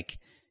to like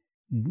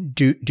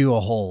do a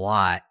whole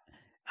lot.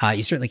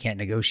 You certainly can't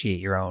negotiate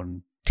your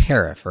own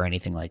tariff or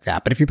anything like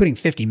that. But if you're putting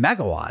 50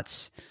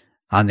 megawatts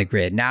on the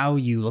grid, now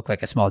you look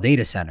like a small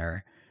data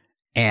center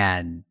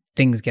and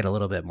things get a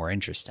little bit more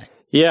interesting.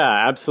 Yeah,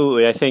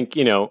 absolutely. I think,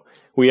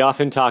 we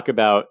often talk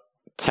about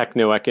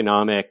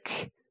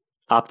techno-economic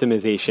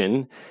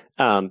optimization.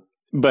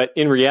 But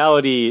in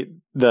reality,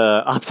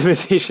 the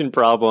optimization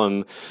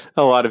problem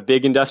a lot of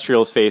big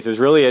industrials face is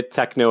really a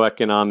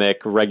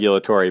techno-economic,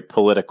 regulatory,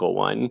 political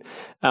one.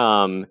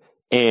 They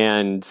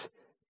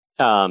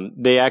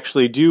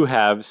actually do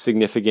have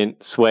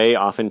significant sway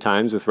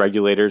oftentimes with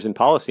regulators and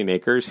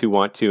policymakers who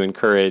want to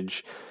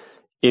encourage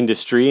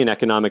industry and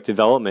economic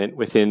development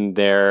within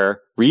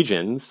their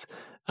regions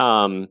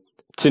to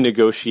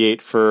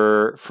negotiate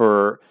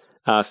for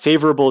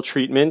favorable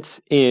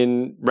treatment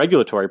in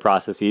regulatory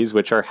processes,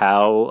 which are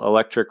how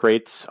electric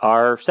rates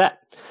are set.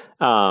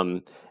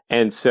 If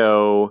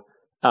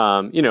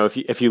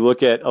you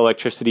look at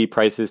electricity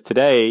prices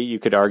today, you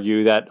could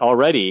argue that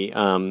already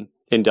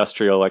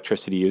industrial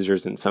electricity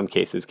users in some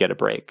cases get a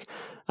break.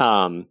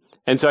 I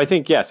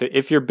think, yes,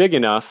 if you're big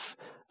enough,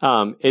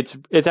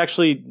 it's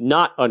actually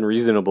not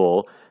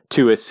unreasonable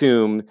to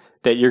assume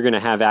that you're going to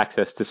have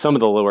access to some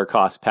of the lower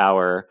cost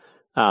power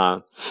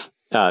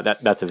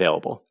that's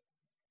available.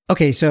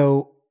 Okay,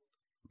 so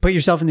put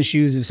yourself in the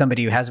shoes of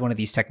somebody who has one of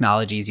these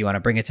technologies. You want to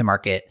bring it to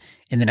market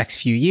in the next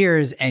few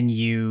years, and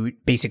you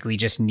basically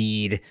just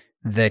need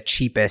the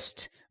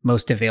cheapest,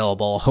 most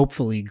available,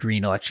 hopefully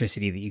green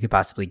electricity that you could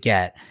possibly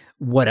get.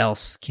 What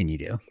else can you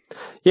do?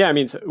 Yeah, I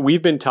mean, so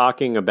we've been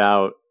talking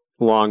about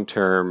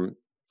long-term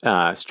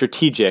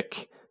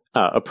strategic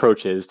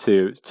approaches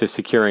to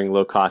securing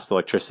low-cost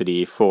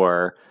electricity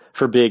for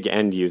big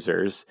end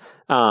users.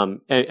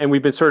 And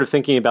we've been sort of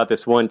thinking about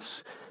this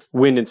once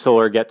wind and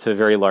solar get to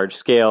very large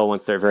scale,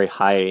 once they're very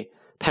high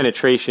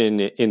penetration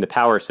in the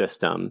power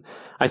system.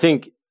 I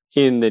think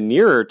in the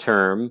nearer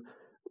term,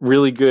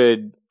 really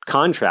good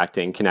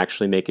contracting can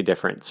actually make a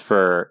difference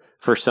for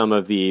some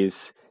of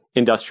these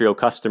industrial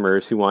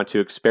customers who want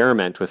to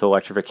experiment with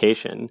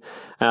electrification.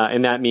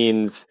 And that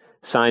means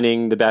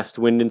signing the best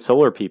wind and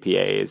solar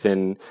PPAs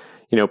and,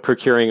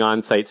 procuring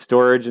on-site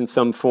storage in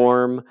some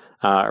form,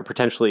 or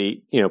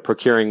potentially,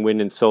 procuring wind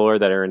and solar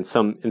that are in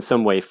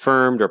some way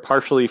firmed or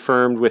partially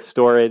firmed with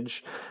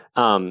storage,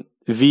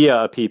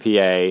 via a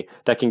PPA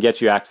that can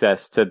get you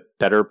access to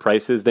better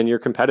prices than your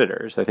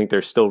competitors. I think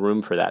there's still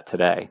room for that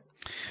today.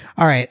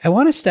 All right. I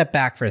want to step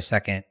back for a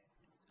second.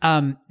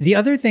 The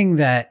other thing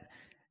that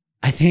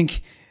I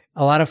think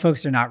a lot of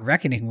folks are not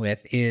reckoning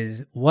with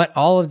is what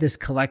all of this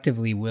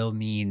collectively will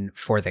mean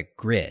for the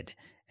grid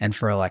and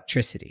for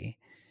electricity,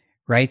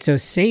 right? So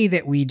say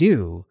that we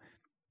do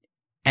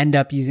end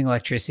up using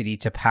electricity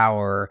to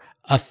power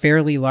a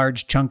fairly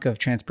large chunk of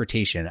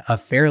transportation, a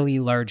fairly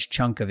large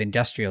chunk of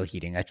industrial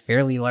heating, a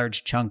fairly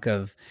large chunk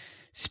of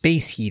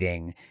space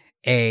heating,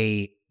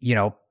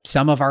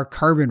 some of our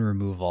carbon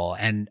removal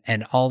and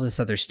all this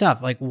other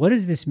stuff. Like, what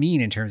does this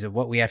mean in terms of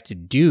what we have to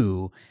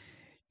do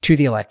to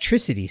the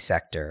electricity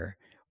sector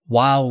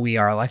while we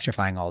are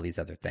electrifying all these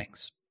other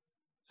things?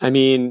 I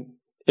mean,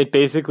 it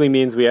basically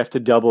means we have to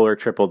double or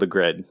triple the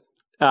grid.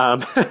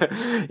 And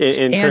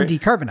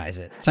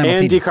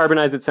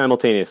decarbonize it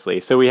simultaneously.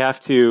 So we have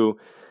to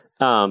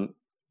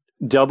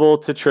double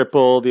to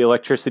triple the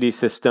electricity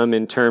system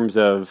in terms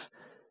of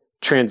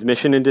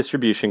transmission and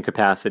distribution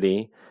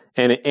capacity,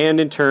 and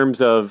in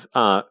terms of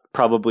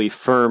probably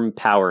firm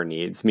power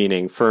needs,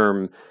 meaning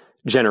firm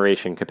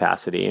generation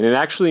capacity. And it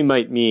actually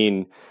might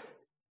mean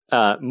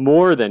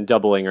more than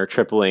doubling or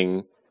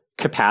tripling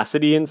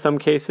capacity in some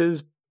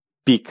cases,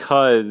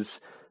 because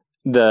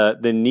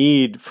the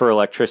need for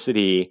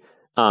electricity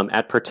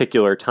at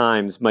particular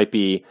times might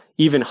be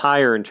even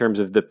higher in terms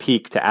of the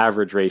peak to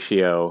average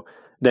ratio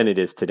than it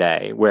is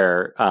today,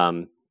 where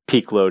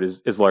peak load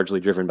is largely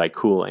driven by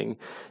cooling.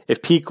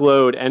 If peak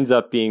load ends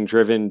up being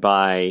driven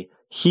by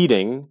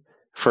heating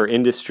for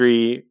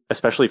industry,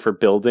 especially for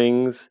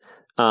buildings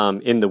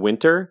in the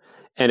winter,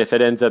 and if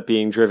it ends up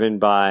being driven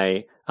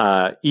by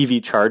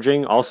EV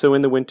charging also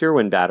in the winter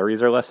when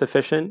batteries are less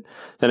efficient,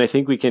 then I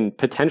think we can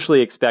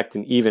potentially expect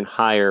an even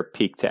higher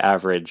peak to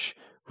average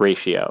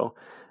ratio.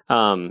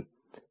 I'm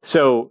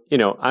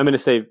going to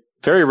say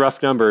very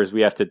rough numbers,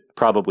 we have to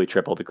probably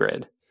triple the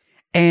grid.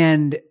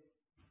 And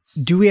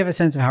do we have a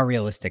sense of how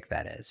realistic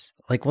that is?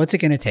 Like, what's it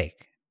going to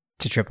take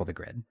to triple the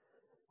grid?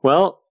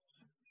 Well,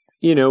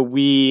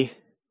 we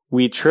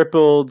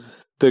tripled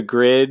the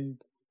grid,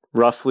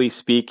 roughly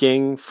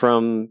speaking,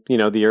 from,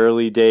 the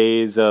early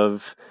days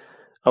of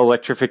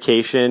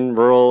electrification,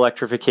 rural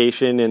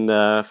electrification in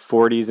the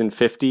 40s and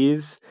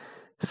 50s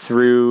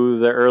through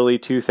the early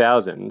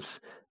 2000s.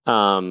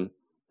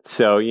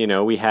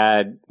 So, we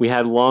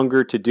had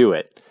longer to do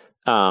it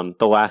the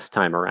last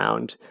time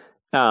around.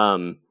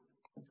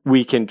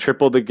 We can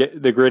triple the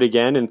grid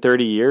again in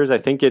 30 years. I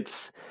think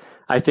it's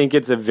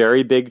a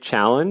very big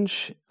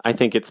challenge. I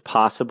think it's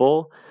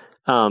possible.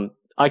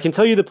 I can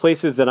tell you the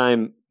places that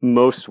I'm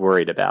most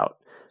worried about.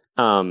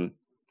 I'm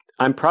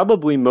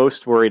probably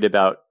most worried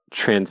about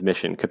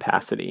transmission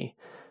capacity.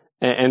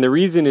 And the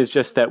reason is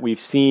just that we've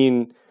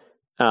seen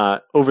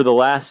over the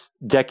last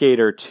decade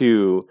or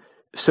two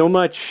so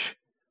much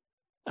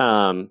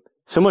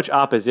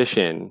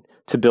opposition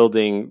to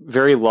building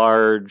very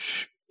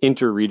large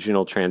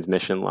interregional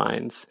transmission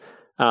lines.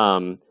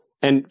 And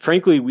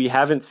frankly, we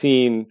haven't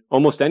seen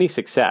almost any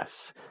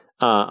success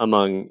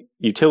among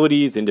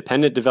utilities,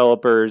 independent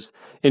developers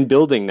in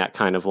building that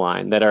kind of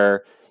line that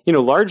are,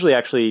 largely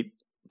actually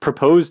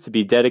proposed to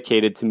be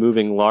dedicated to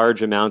moving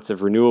large amounts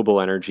of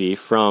renewable energy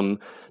from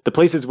the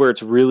places where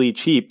it's really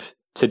cheap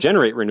to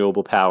generate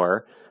renewable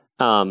power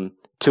to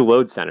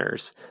load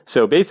centers.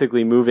 So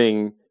basically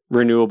moving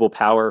renewable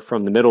power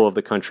from the middle of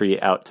the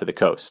country out to the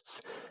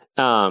coasts.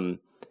 At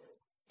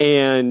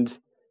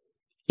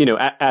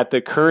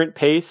the current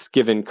pace,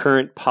 given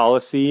current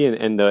policy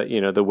and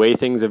the way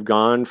things have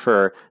gone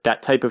for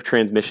that type of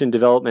transmission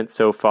development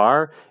so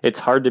far, it's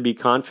hard to be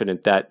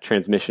confident that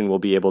transmission will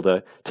be able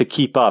to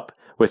keep up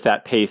with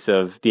that pace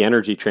of the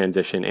energy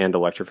transition and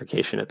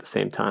electrification at the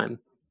same time.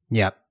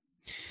 Yep.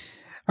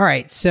 All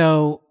right.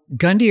 So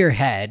gun to your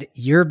head,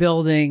 you're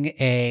building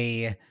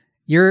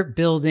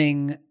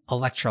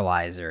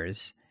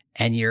electrolyzers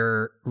and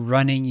you're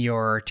running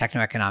your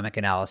techno-economic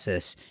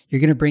analysis.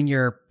 You're going to bring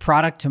your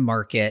product to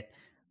market,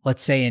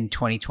 let's say in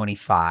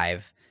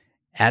 2025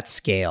 at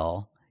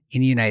scale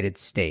in the United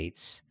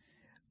States.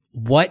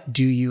 What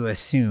do you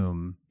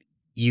assume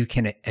you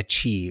can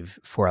achieve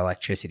for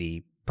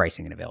electricity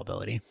pricing and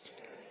availability?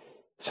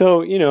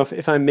 So,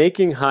 if I'm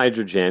making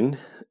hydrogen,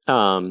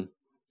 and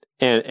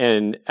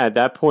at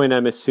that point,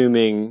 I'm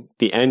assuming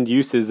the end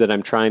uses that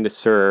I'm trying to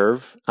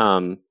serve,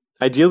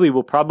 ideally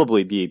will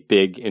probably be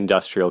big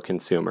industrial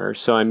consumers.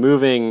 So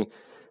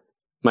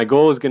my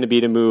goal is going to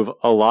be to move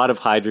a lot of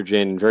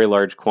hydrogen in very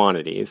large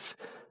quantities.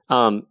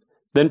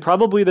 Then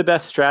probably the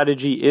best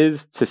strategy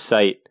is to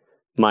site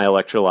my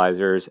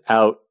electrolyzers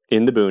out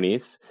in the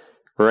boonies,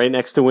 right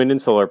next to wind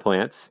and solar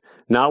plants,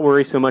 not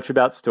worry so much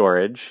about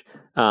storage,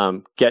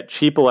 get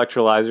cheap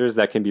electrolyzers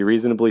that can be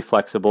reasonably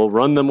flexible,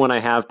 run them when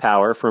I have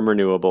power from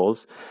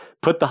renewables,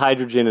 put the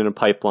hydrogen in a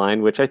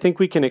pipeline, which I think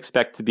we can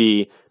expect to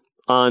be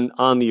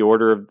on the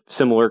order of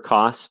similar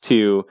costs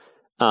to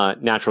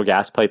natural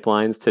gas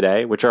pipelines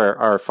today, which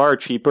are far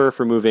cheaper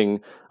for moving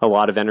a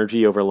lot of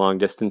energy over long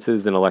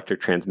distances than electric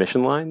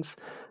transmission lines.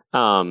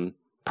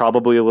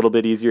 Probably a little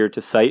bit easier to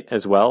site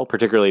as well,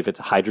 particularly if it's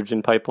a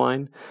hydrogen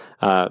pipeline.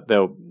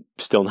 Though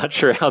still not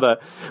sure how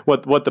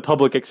what the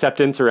public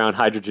acceptance around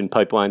hydrogen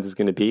pipelines is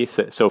going to be.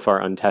 So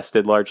far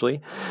untested,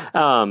 largely.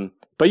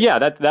 But yeah,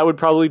 that would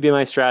probably be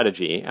my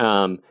strategy.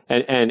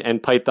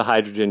 And pipe the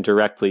hydrogen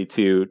directly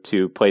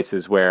to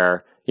places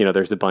where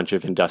there's a bunch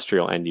of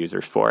industrial end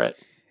users for it.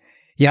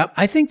 Yep,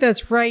 I think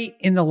that's right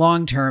in the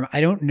long term.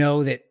 I don't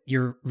know that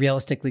you're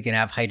realistically going to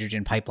have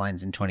hydrogen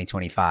pipelines in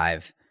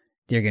 2025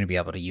 they're going to be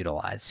able to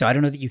utilize. So I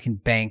don't know that you can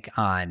bank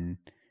on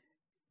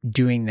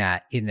doing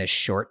that in the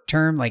short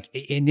term. Like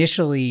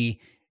initially,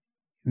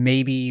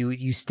 maybe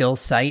you still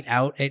site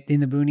out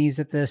in the boonies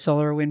at the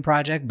solar or wind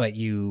project, but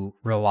you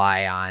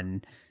rely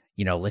on,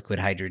 liquid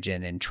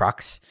hydrogen and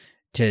trucks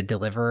to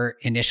deliver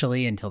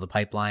initially until the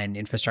pipeline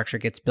infrastructure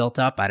gets built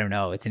up. I don't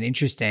know. It's an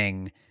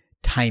interesting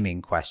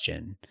timing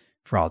question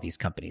for all these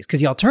companies. Because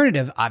the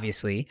alternative,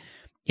 obviously,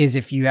 is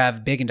if you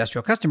have big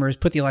industrial customers,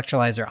 put the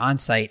electrolyzer on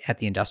site at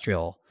the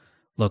industrial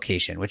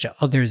location, which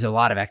there's a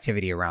lot of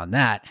activity around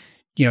that.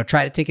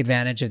 Try to take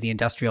advantage of the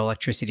industrial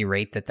electricity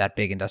rate that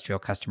big industrial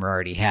customer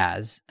already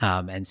has,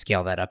 and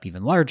scale that up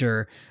even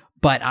larger.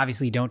 But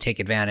obviously don't take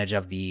advantage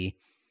of the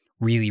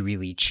really,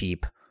 really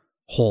cheap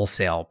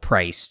wholesale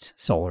priced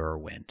solar or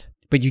wind.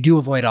 But you do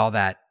avoid all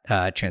that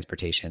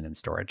transportation and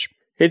storage.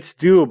 It's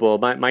doable.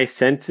 My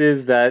sense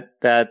is that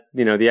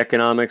the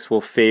economics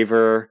will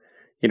favor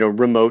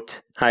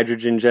remote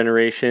hydrogen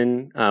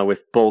generation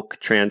with bulk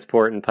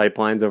transport and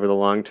pipelines over the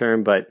long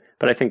term. But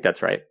I think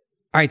that's right.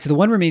 All right. So the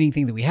one remaining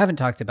thing that we haven't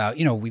talked about,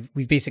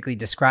 we've basically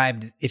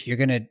described if you're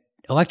going to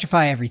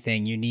electrify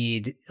everything, you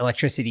need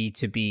electricity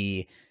to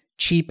be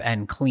cheap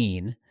and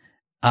clean.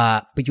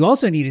 But you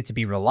also need it to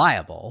be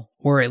reliable,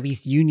 or at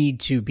least you need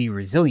to be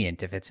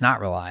resilient if it's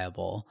not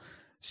reliable.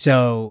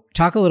 So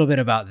talk a little bit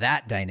about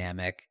that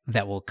dynamic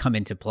that will come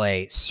into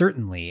play,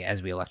 certainly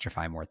as we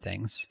electrify more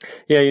things.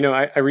 Yeah,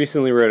 I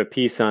recently wrote a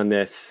piece on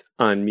this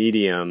on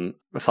Medium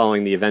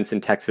following the events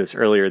in Texas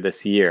earlier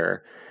this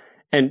year.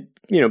 And,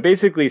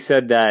 basically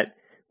said that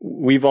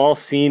we've all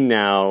seen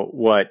now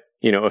what,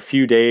 a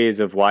few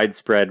days of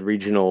widespread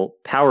regional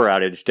power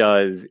outage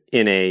does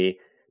in a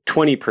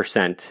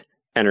 20%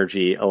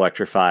 energy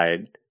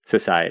electrified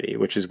society,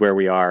 which is where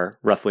we are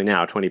roughly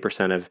now.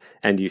 20% of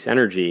end-use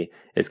energy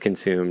is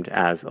consumed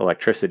as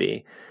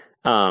electricity.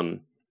 And,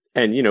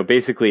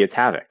 basically it's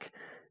havoc.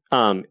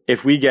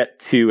 If we get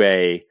to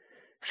a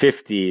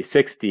 50,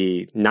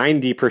 60,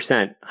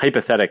 90%,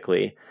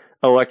 hypothetically,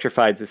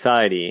 electrified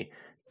society,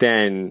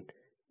 then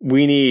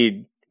we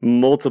need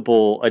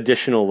multiple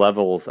additional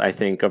levels, I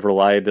think, of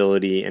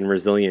reliability and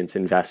resilience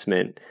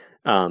investment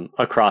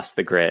across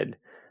the grid,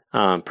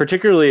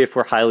 particularly if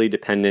we're highly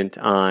dependent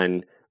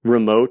on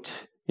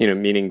remote,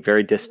 meaning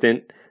very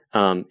distant,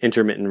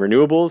 intermittent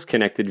renewables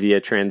connected via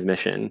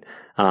transmission.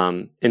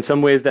 In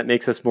some ways, that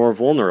makes us more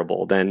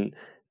vulnerable than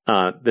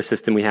the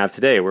system we have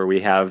today, where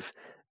we have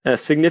a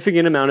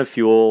significant amount of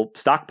fuel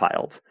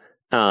stockpiled,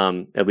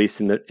 at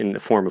least in the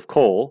form of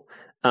coal.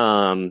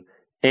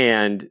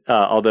 And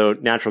although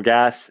natural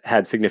gas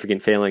had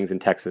significant failings in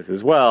Texas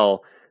as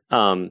well,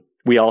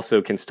 we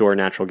also can store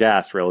natural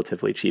gas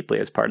relatively cheaply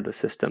as part of the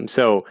system.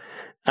 So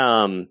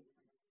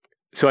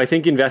I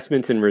think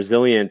investments in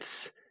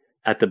resilience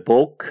at the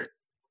bulk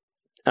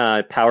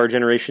power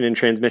generation and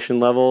transmission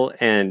level,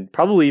 and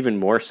probably even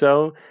more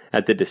so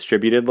at the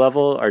distributed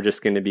level, are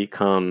just going to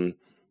become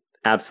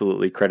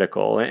absolutely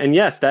critical. And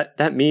yes,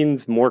 that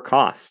means more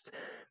cost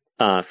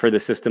for the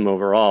system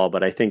overall,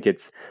 but I think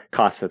it's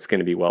cost that's going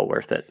to be well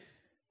worth it.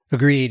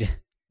 Agreed.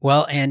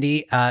 Well,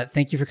 Andy,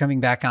 thank you for coming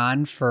back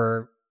on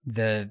for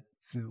the,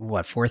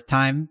 fourth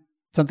time?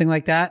 Something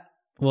like that?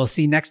 We'll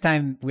see next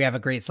time we have a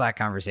great Slack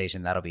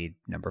conversation. That'll be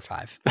number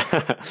 5.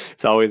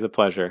 It's always a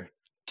pleasure.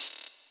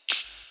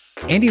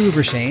 Andy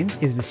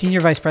Lubershane is the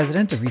Senior Vice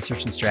President of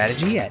Research and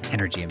Strategy at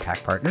Energy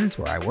Impact Partners,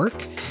 where I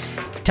work.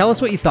 Tell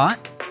us what you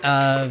thought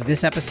of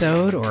this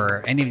episode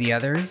or any of the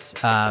others.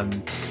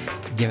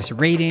 Give us a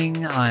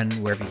rating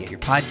on wherever you get your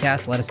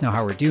podcast. Let us know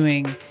how we're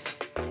doing.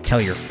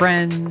 Tell your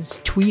friends.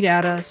 Tweet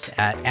at us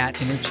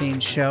at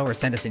Interchange Show, or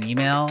send us an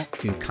email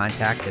to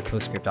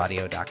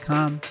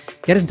contact@postscriptaudio.com.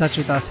 Get in touch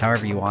with us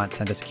however you want.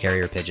 Send us a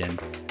carrier pigeon.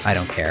 I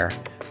don't care.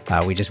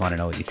 We just want to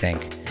know what you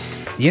think.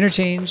 The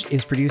Interchange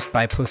is produced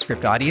by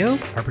Postscript Audio.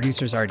 Our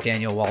producers are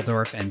Daniel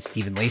Waldorf and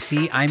Stephen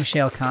Lacey. I'm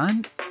Shayle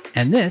Kann,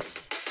 and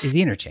this is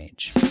The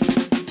Interchange.